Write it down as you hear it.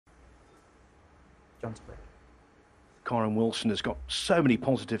John to break. Kyren Wilson has got so many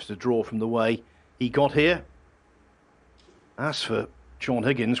positives to draw from the way he got here. As for John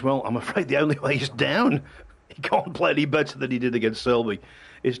Higgins, well, I'm afraid the only way is down. He can't play any better than he did against Selby.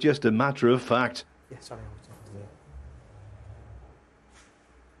 It's just a matter of fact. Yeah, sorry, I was talking to you.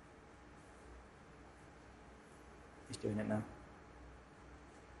 He's doing it now.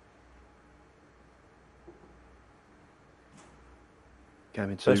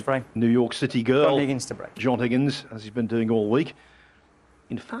 Came into First frame. New York City girl. John Higgins to break. John Higgins, as he's been doing all week.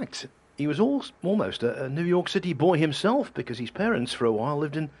 In fact, he was almost a New York City boy himself because his parents for a while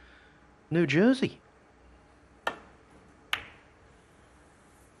lived in New Jersey. Here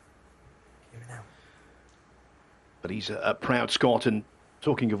now. But he's a proud Scot, and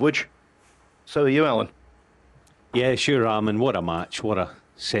talking of which, so are you, Alan. Yeah, sure am, and what a match, what a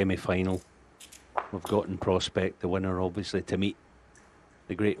semi-final. We've got in prospect the winner, obviously, to meet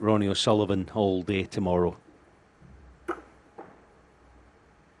the great Ronnie O'Sullivan all day tomorrow.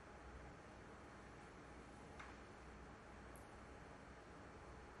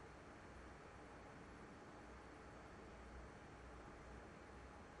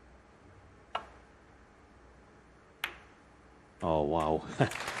 Oh, wow.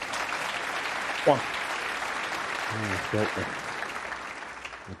 One. I felt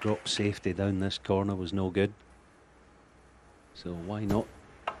the drop safety down this corner was no good. So why not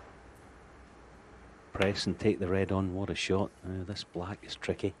press and take the red on? What a shot. This black is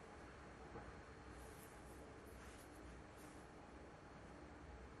tricky.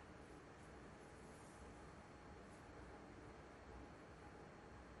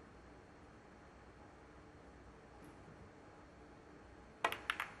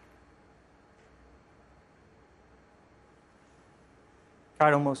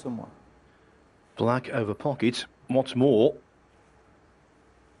 Kyren Wilson one. Black over pocket. What's more,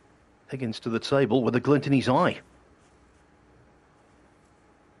 Higgins to the table with a glint in his eye.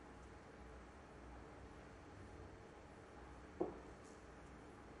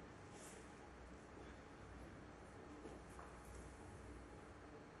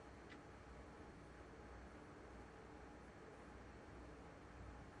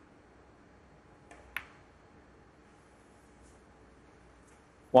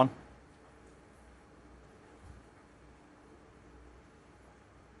 One.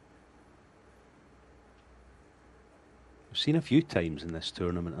 We've seen a few times in this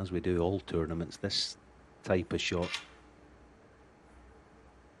tournament, as we do all tournaments, this type of shot.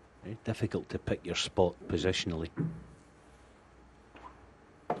 Very difficult to pick your spot positionally.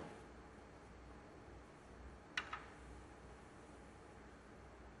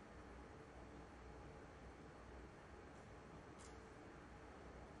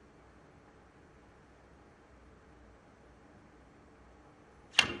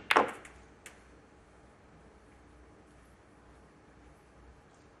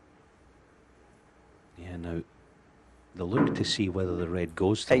 Now, the look to see whether the red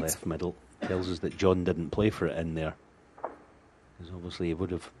goes to left middle tells us that John didn't play for it in there. Because obviously he would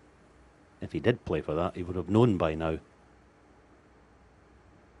have, if he did play for that, he would have known by now.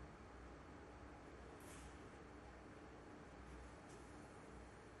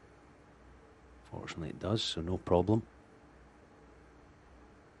 Fortunately it does, so no problem.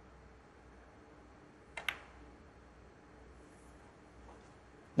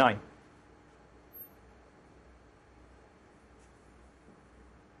 Nine.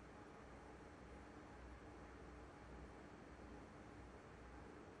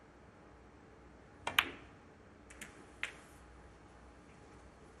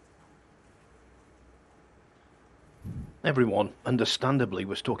 Everyone, understandably,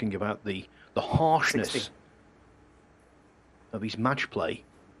 was talking about the harshness 60. of his match play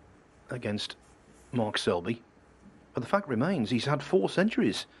against Mark Selby. But the fact remains, he's had 4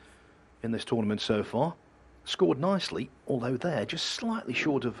 centuries in this tournament so far. Scored nicely, although they're just slightly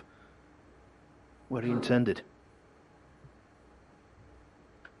short of where he intended.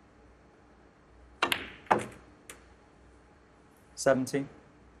 $17.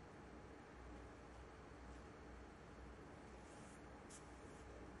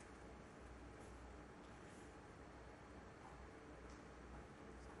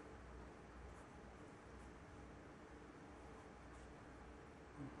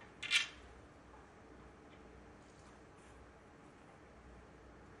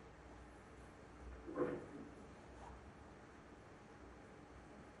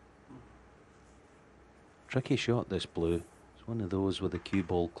 Tricky shot, this blue. It's one of those with a cue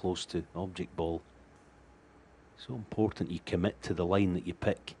ball close to object ball. So important you commit to the line that you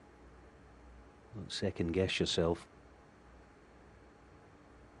pick. Don't second guess yourself.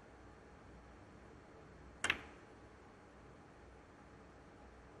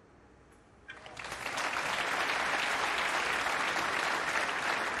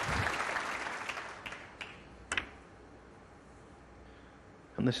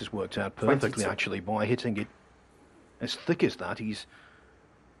 And this has worked out perfectly, 22. actually, by hitting it as thick as that. He's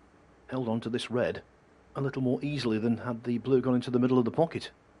held on to this red a little more easily than had the blue gone into the middle of the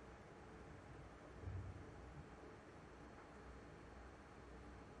pocket.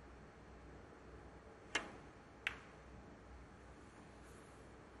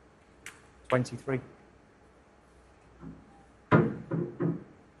 $23.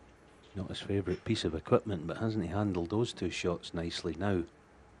 Not his favourite piece of equipment, but hasn't he handled those two shots nicely now?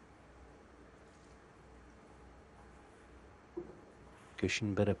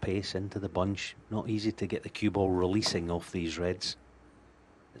 Cushion, bit of pace into the bunch. Not easy to get the cue ball releasing off these reds.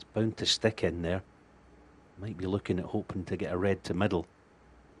 It's bound to stick in there. Might be looking at hoping to get a red to middle.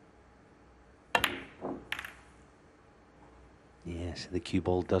 Yes, the cue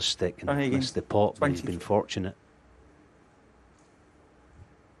ball does stick and missed the pot, but he's been fortunate.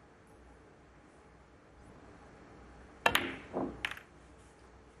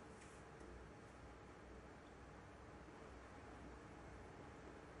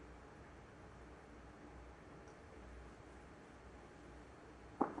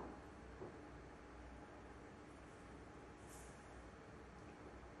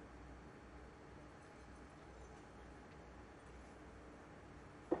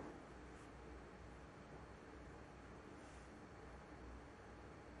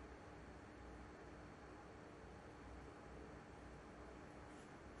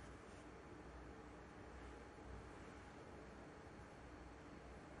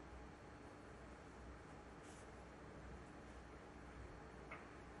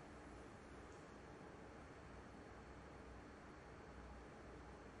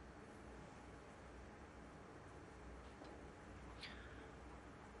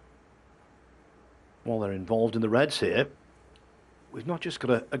 While they're involved in the reds here, we've not just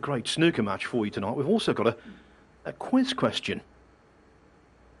got a great snooker match for you tonight, we've also got a quiz question.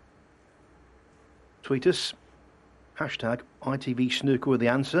 Tweet us, hashtag ITV Snooker with the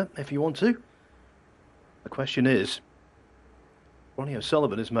answer if you want to. The question is, Ronnie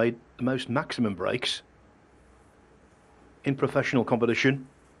O'Sullivan has made the most maximum breaks in professional competition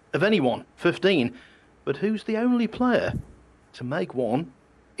of anyone, 15. But who's the only player to make one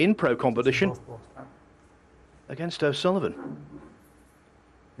in pro competition against O'Sullivan?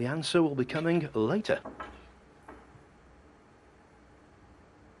 The answer will be coming later.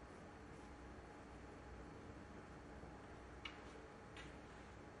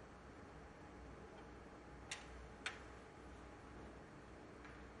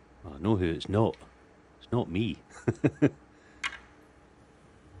 Well, I know who it's not. It's not me.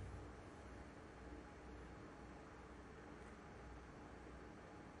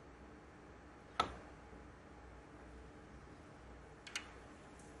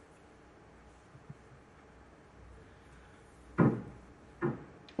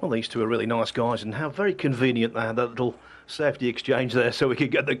 Well, these two are really nice guys, and how very convenient they had that little safety exchange there so we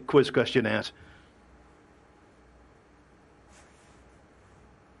could get the quiz question out.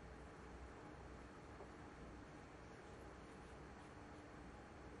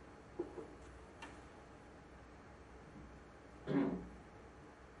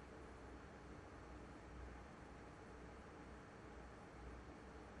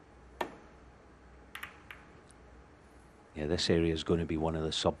 Yeah, this area is going to be one of the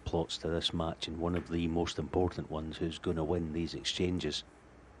subplots to this match, and one of the most important ones. Who's going to win these exchanges?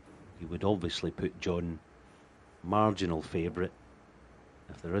 You would obviously put John marginal favourite,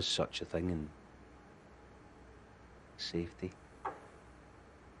 if there is such a thing in safety.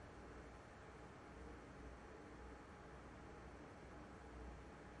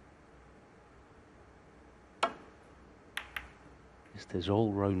 Just his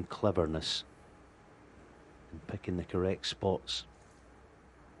all-round cleverness and picking the correct spots.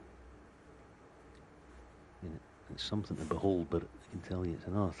 It's something to behold, but I can tell you it's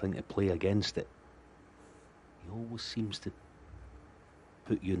another thing to play against it. He always seems to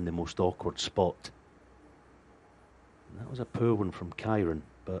put you in the most awkward spot. And that was a poor one from Kyren,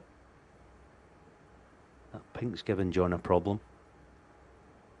 but that pink's given John a problem.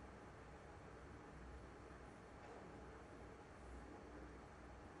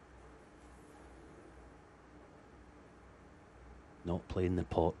 Not playing the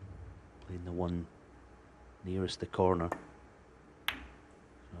pot, playing the one nearest the corner.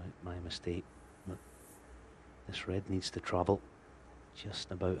 Right, my mistake. But this red needs to travel.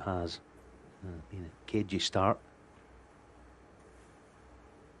 Just about has. Been a cagey start.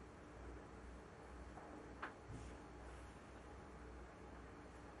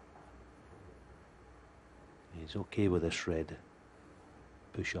 He's okay with this red.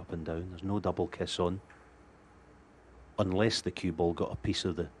 Push up and down. There's no double kiss on. unless the cue ball got a piece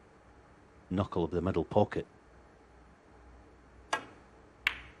of the knuckle of the middle pocket,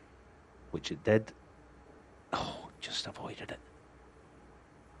 which it did. Oh, just avoided it.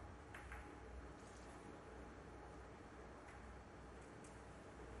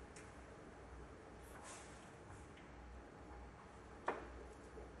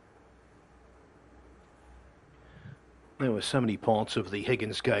 There were so many parts of the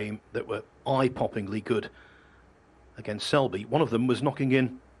Higgins game that were eye-poppingly good against Selby. One of them was knocking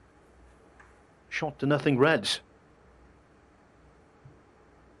in shot to nothing reds.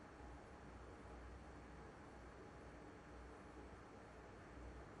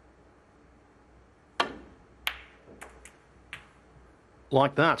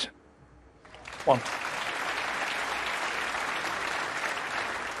 Like that. 1.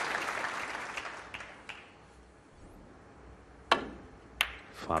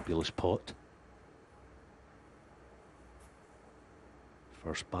 Fabulous pot.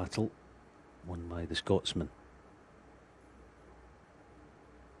 First battle won by the Scotsman.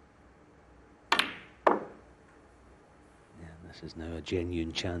 Yeah, this is now a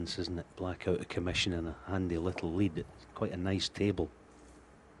genuine chance, isn't it? Black out of commission and a handy little lead. It's quite a nice table.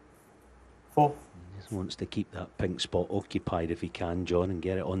 4. He just wants to keep that pink spot occupied if he can, John, and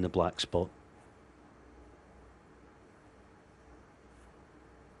get it on the black spot.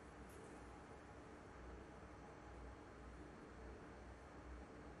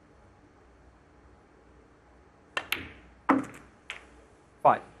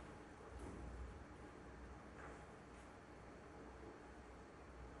 Five.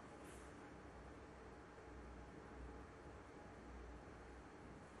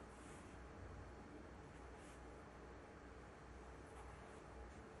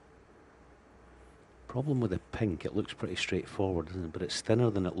 Problem with the pink, it looks pretty straightforward, isn't it? But it's thinner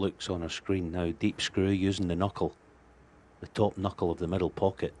than it looks on our screen now. Deep screw using the knuckle, the top knuckle of the middle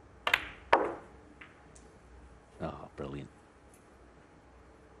pocket. Ah, brilliant.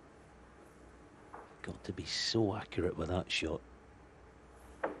 Got to be so accurate with that shot.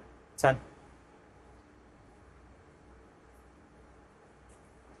 10.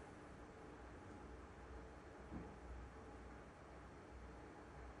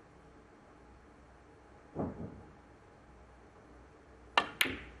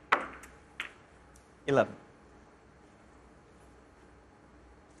 Eleven.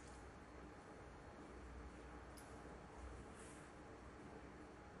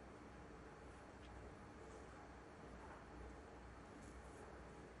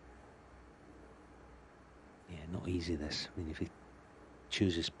 Yeah, not easy this. I mean, if he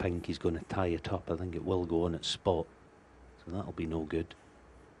chooses pink, he's going to tie it up. I think it will go on its spot. So that'll be no good.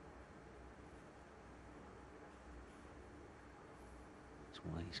 That's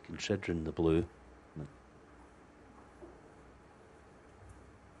why he's considering the blue.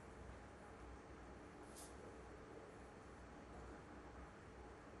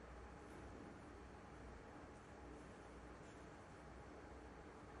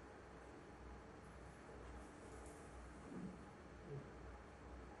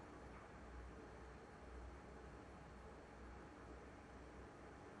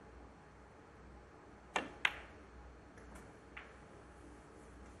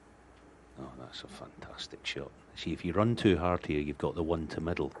 But oh, that's a fantastic shot. See, if you run too hard here, you've got the one to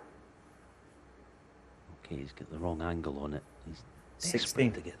middle. Okay, he's got the wrong angle on it. He's 16.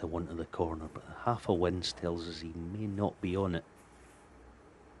 desperate to get the one to the corner, but half a wince tells us he may not be on it.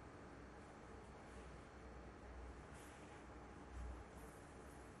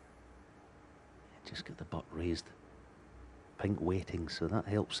 Just get the butt raised. Pink waiting, so that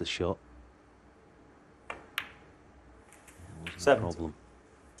helps the shot. That wasn't a 70. problem.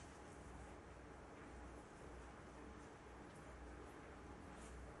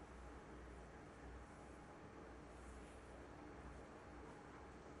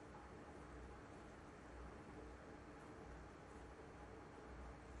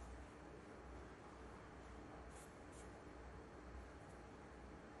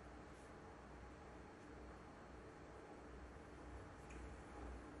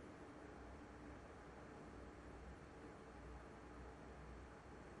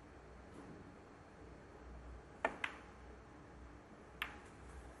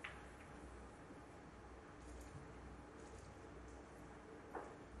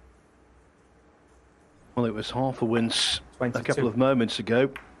 Well, it was half a wince 22. a couple of moments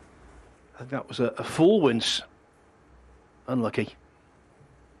ago. I think that was a full wince. Unlucky.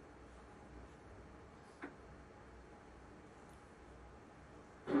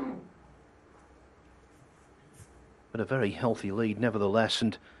 But a very healthy lead nevertheless,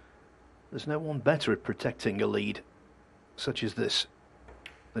 and there's no one better at protecting a lead such as this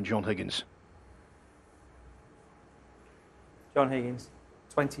than John Higgins. John Higgins,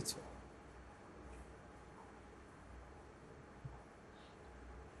 22.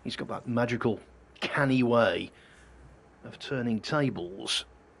 He's got that magical, canny way of turning tables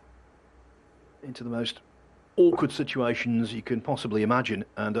into the most awkward situations you can possibly imagine,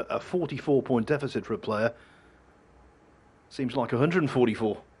 and a 44-point deficit for a player seems like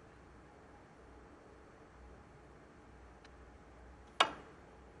 144.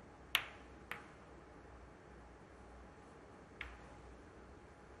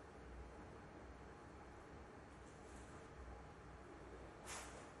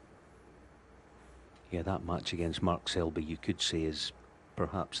 Yeah, that match against Mark Selby, you could say, is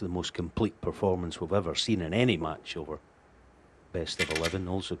perhaps the most complete performance we've ever seen in any match over best of 11,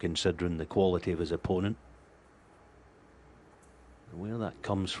 also considering the quality of his opponent. Where that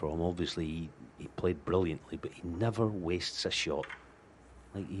comes from, obviously, he played brilliantly, but he never wastes a shot.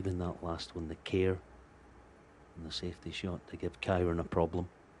 Like even that last one, the care and the safety shot to give Kyren a problem.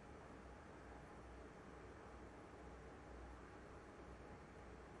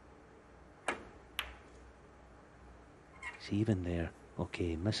 See, even there, okay,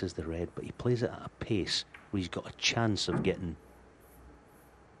 he misses the red, but he plays it at a pace where he's got a chance of getting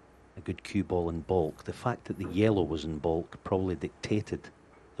a good cue ball in bulk. The fact that the yellow was in bulk probably dictated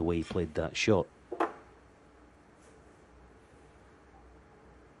the way he played that shot.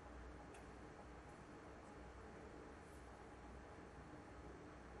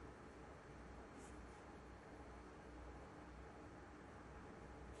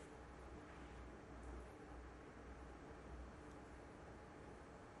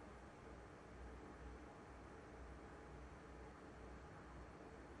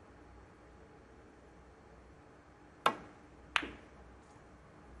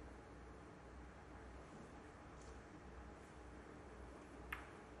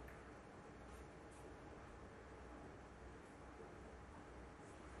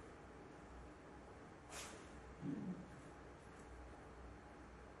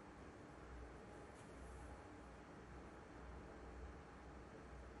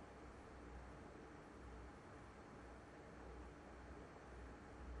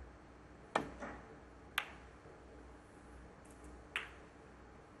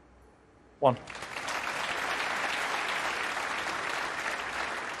 One.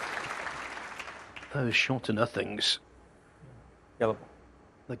 Those shot to nothings, Yellow ball.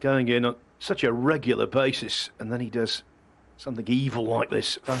 they're going in on such a regular basis, and then he does something evil like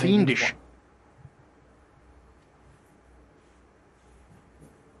this, John fiendish. Higgins,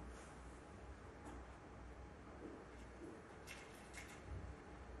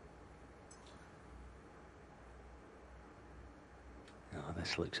 Oh,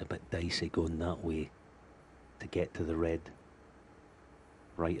 this looks a bit dicey going that way to get to the red,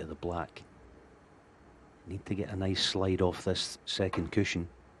 right of the black. Need to get a nice slide off this second cushion.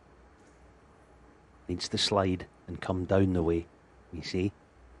 Needs to slide and come down the way. You see,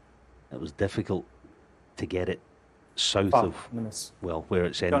 it was difficult to get it south Foul. of, Minutes. well, where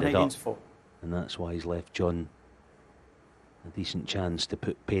it's John ended Higgins, up, 4. and that's why he's left John a decent chance to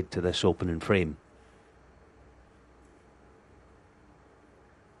put paid to this opening frame.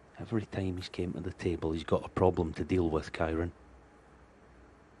 Every time he's came to the table, he's got a problem to deal with, Kyren.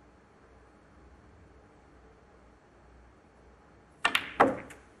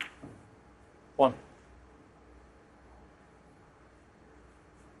 One.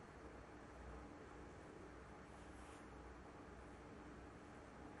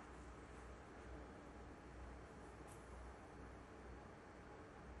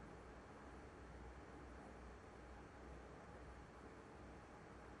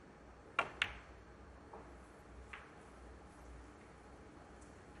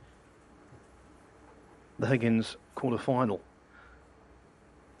 The Higgins quarter-final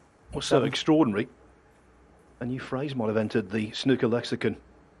was so 7. extraordinary. A new phrase might have entered the snooker lexicon: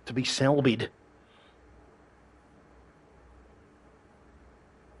 to be selbied.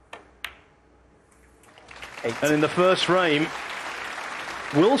 Eight. And in the first frame,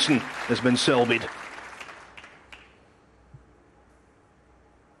 Wilson has been selbied.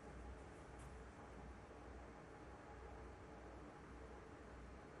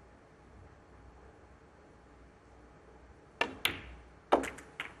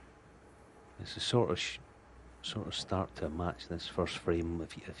 It's a sort of start to a match, this first frame.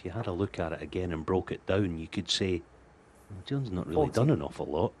 If you had a look at it again and broke it down, you could say, well, John's not really 14. done an awful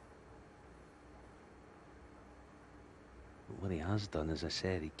lot. But what he has done, as I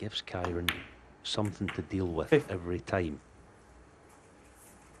said, he gives Kyren something to deal with 50. every time.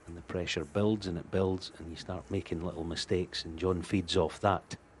 And the pressure builds and it builds, and you start making little mistakes, and John feeds off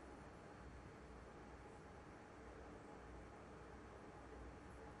that.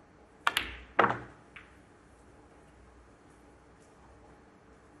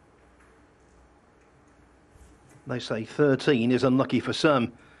 They say 13 is unlucky for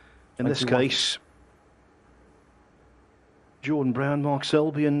some. In this 21. case, Jordan Brown, Mark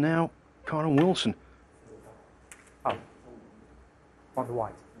Selby, and now Kyren Wilson. Oh. On the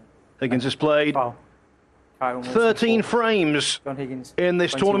white. Higgins has played Oh. Kyren Wilson, 13 four. frames John Higgins. in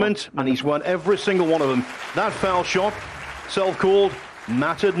this 21. tournament, and he's won every single one of them. That foul shot, self-called,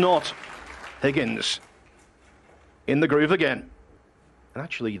 mattered not. Higgins in the groove again. And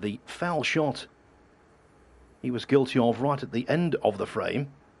actually, the foul shot he was guilty of right at the end of the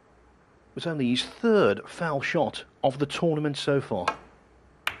frame was only his third foul shot of the tournament so far.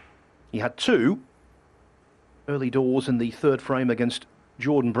 He had two early doors in the third frame against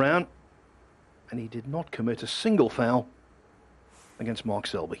Jordan Brown, and he did not commit a single foul against Mark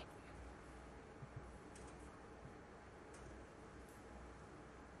Selby.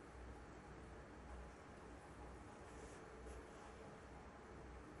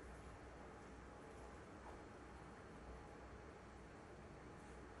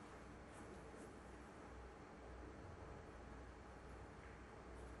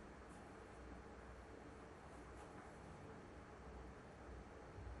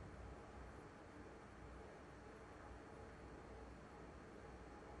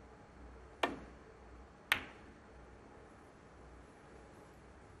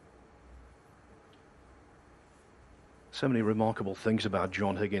 So many remarkable things about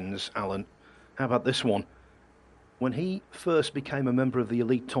John Higgins, Alan. How about this one? When he first became a member of the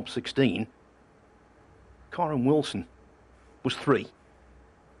elite top 16, Kyren Wilson was 3.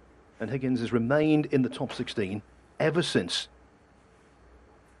 And Higgins has remained in the top 16 ever since.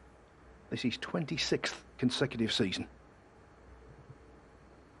 This is his 26th consecutive season.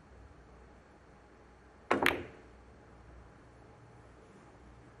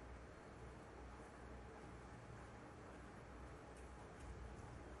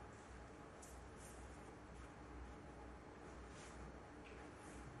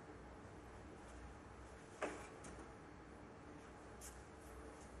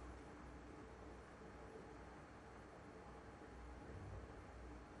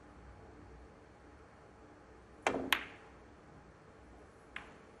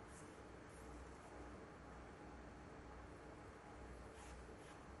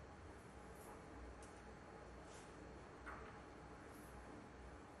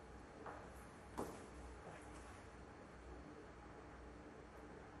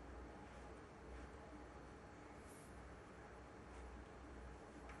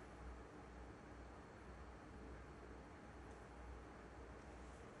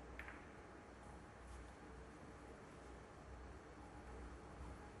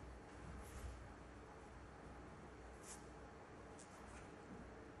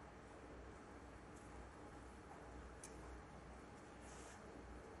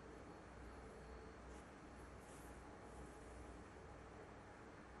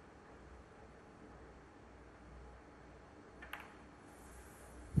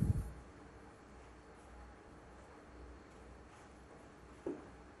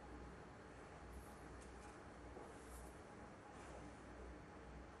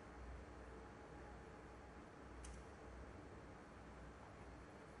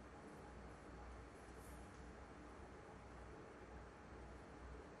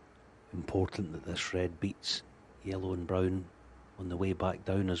 Important that this red beats yellow and brown on the way back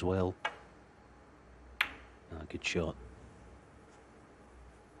down as well. Good shot.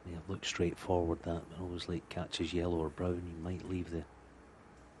 May have looked straightforward, that, but always like catches yellow or brown, you might leave the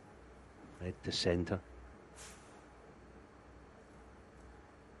red to centre.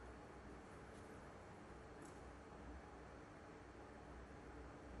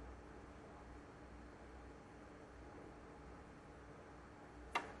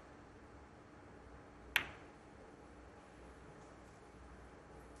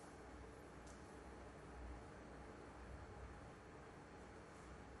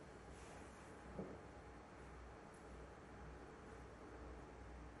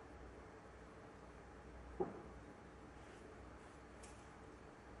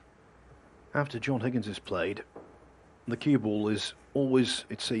 After John Higgins has played, the cue ball is always,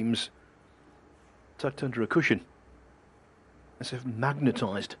 it seems, tucked under a cushion, as if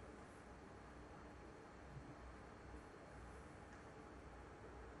magnetised.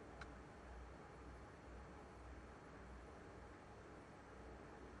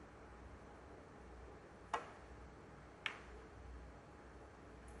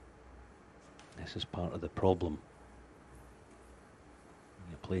 This is part of the problem.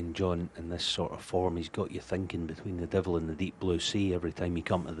 You're playing John in this sort of form. He's got you thinking between the devil and the deep blue sea every time you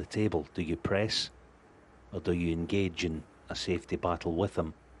come to the table. Do you press, or do you engage in a safety battle with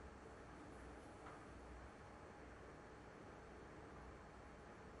him?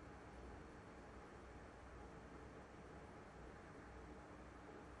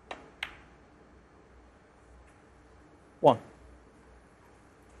 One.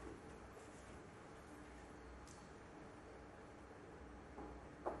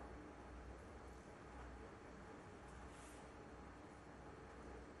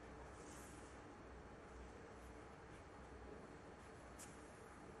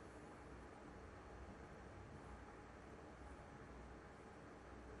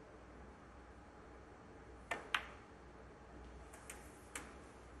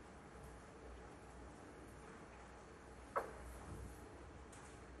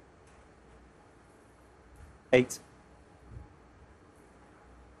 Eight.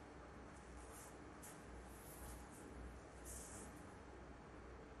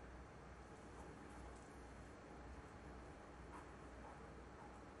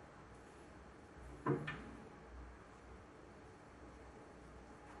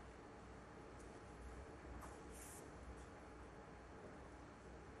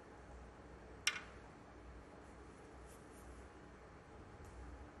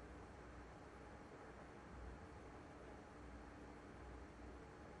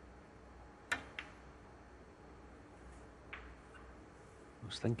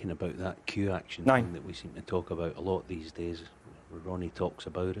 I was thinking about that cue action 9. thing that we seem to talk about a lot these days. Ronnie talks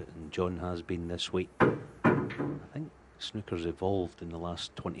about it, and John has been this week. I think snooker's evolved in the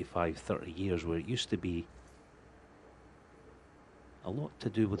last 25, 30 years, where it used to be a lot to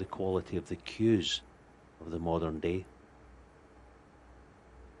do with the quality of the cues of the modern day.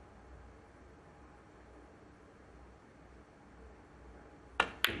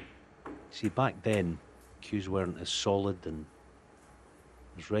 See, back then, cues weren't as solid and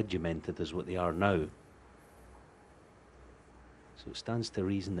as regimented as what they are now. So it stands to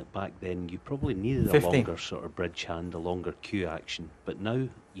reason that back then you probably needed a 15. longer sort of bridge hand, a longer cue action. But now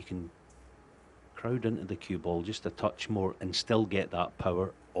you can crowd into the cue ball just a touch more and still get that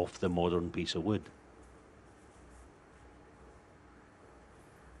power off the modern piece of wood.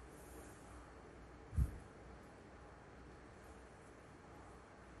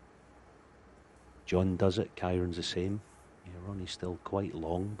 John does it, Kyren's the same. Yeah, Ronnie's still quite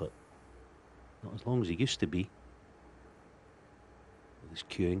long, but not as long as he used to be with his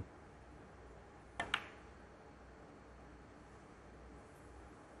cueing.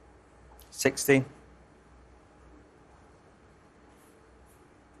 $16.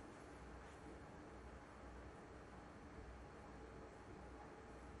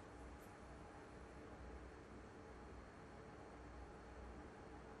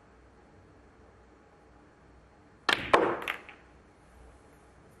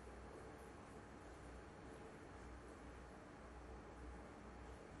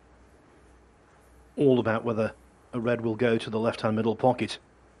 All about whether a red will go to the left-hand middle pocket.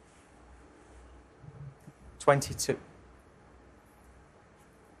 22.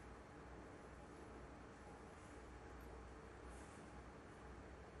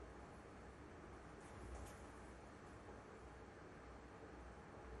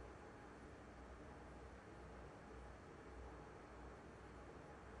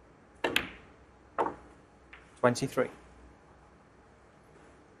 $23.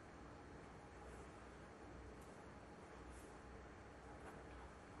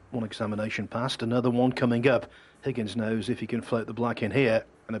 One examination passed, another one coming up. Higgins knows if he can float the black in here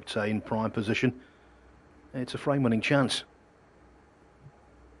and obtain prime position, it's a frame-winning chance.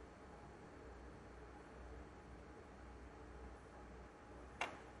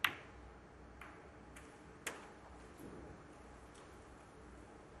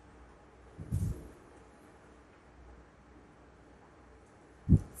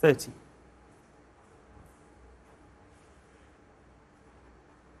 $30.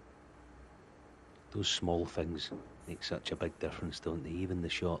 Those small things make such a big difference, don't they? Even the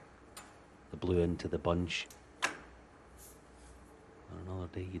shot, the blue into the bunch. On another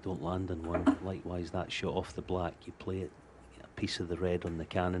day you don't land on one. Likewise, that shot off the black, you play it, you get a piece of the red on the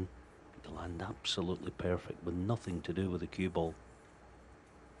cannon, but you land absolutely perfect with nothing to do with the cue ball.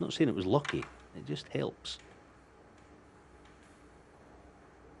 Not saying it was lucky, it just helps.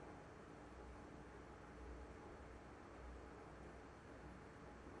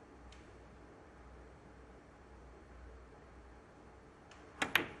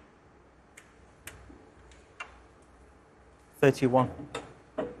 $31.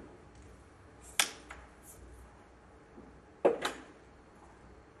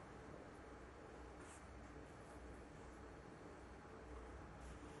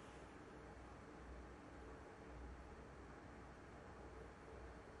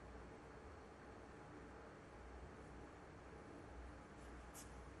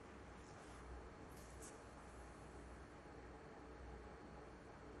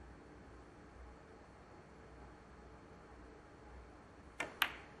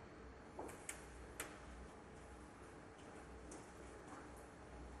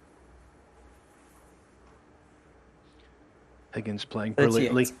 Higgins playing 38.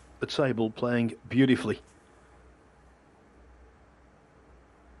 brilliantly. The table playing beautifully.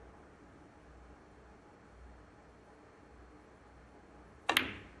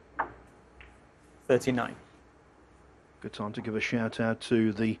 $39. Good time to give a shout out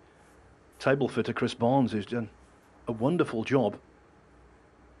to the table fitter Chris Barnes, who's done a wonderful job.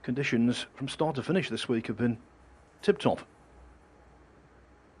 Conditions from start to finish this week have been tip-top.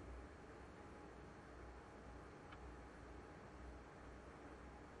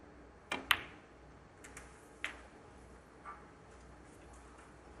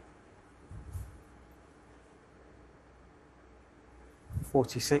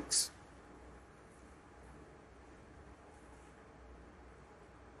 $46.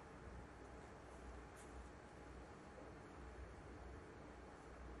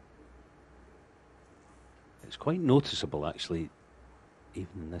 It's quite noticeable, actually, even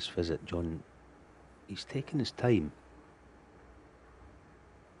in this visit, John. He's taken his time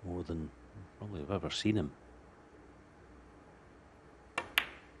more than probably I've ever seen him. I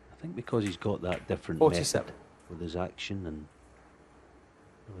think because he's got that different 47. method with his action and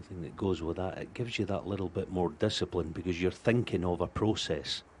everything that goes with that, it gives you that little bit more discipline because you're thinking of a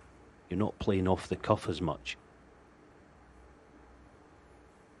process. You're not playing off the cuff as much.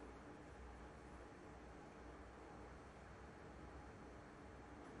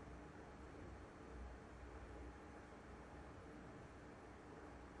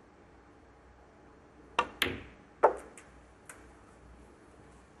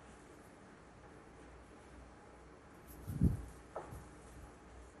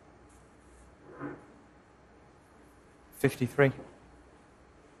 $53.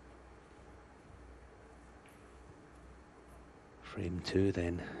 Frame 2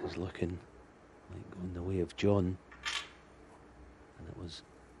 then is looking like going the way of John, and it was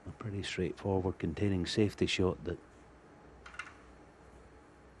a pretty straightforward containing safety shot that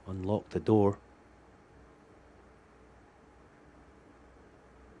unlocked the door.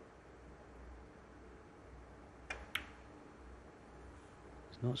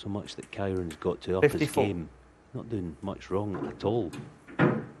 It's not so much that Kyren's got to up 54. his game. Not doing much wrong at all. He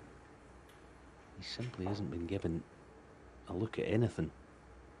simply hasn't been given a look at anything.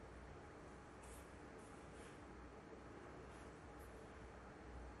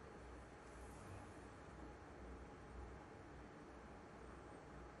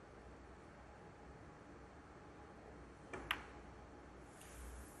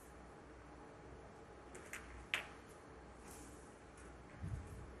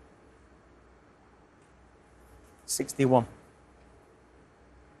 $61.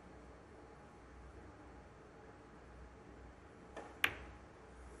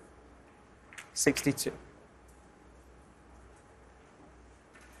 $62.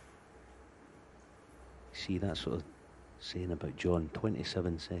 See, that's what I'm saying about John.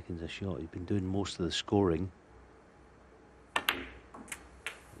 27 seconds a shot. He's been doing most of the scoring.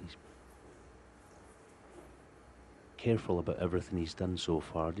 He's careful about everything he's done so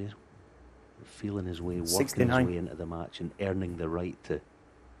far. Just feeling his way, working 69. his way into the match and earning the right to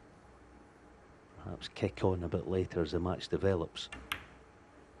perhaps kick on a bit later as the match develops.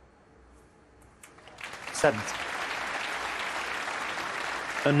 70.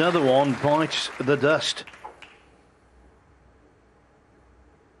 Another one bites the dust.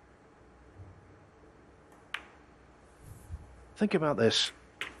 Think about this.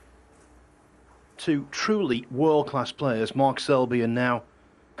 Two truly world-class players, Mark Selby and now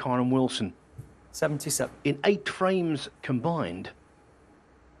Kyren Wilson. 77. In 8 frames combined,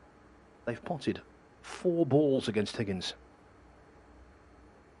 they've potted 4 balls against Higgins.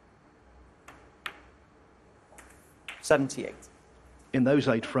 78. In those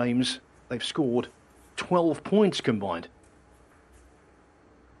 8 frames, they've scored 12 points combined.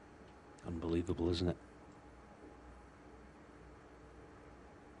 Unbelievable, isn't it?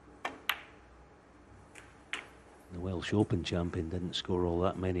 The Welsh Open champion didn't score all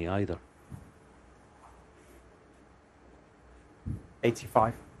that many either.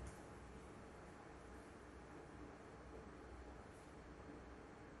 85.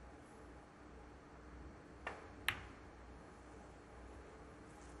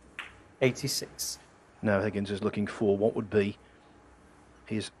 $86. Now Higgins is looking for what would be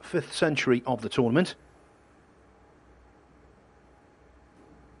his 5th century of the tournament.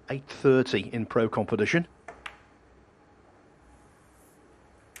 830 in pro competition.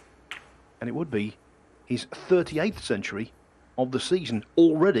 And it would be his 38th century of the season.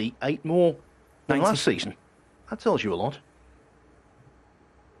 Already 8 more than 90. last season. That tells you a lot.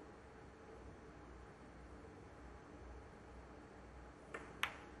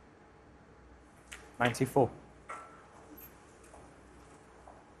 $94.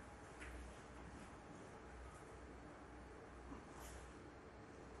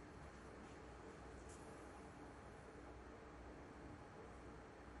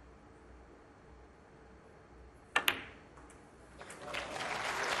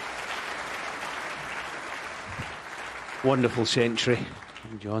 Wonderful century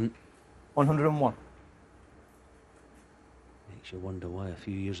from John. 101. Makes you wonder why a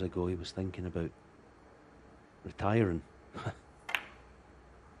few years ago he was thinking about retiring.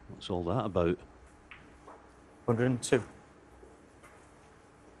 What's all that about? 102.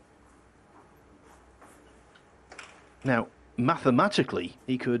 Now, mathematically,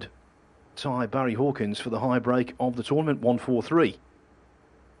 he could tie Barry Hawkins for the high break of the tournament, 143.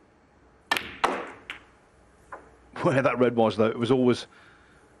 Where that red was, though, it was always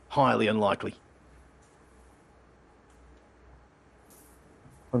highly unlikely.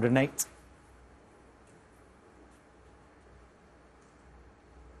 108.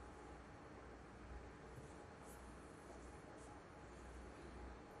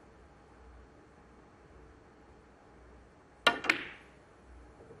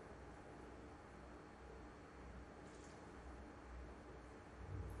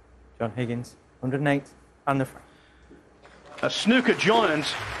 John Higgins, 108, and the frame. A snooker giant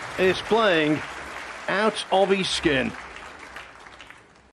is playing out of his skin.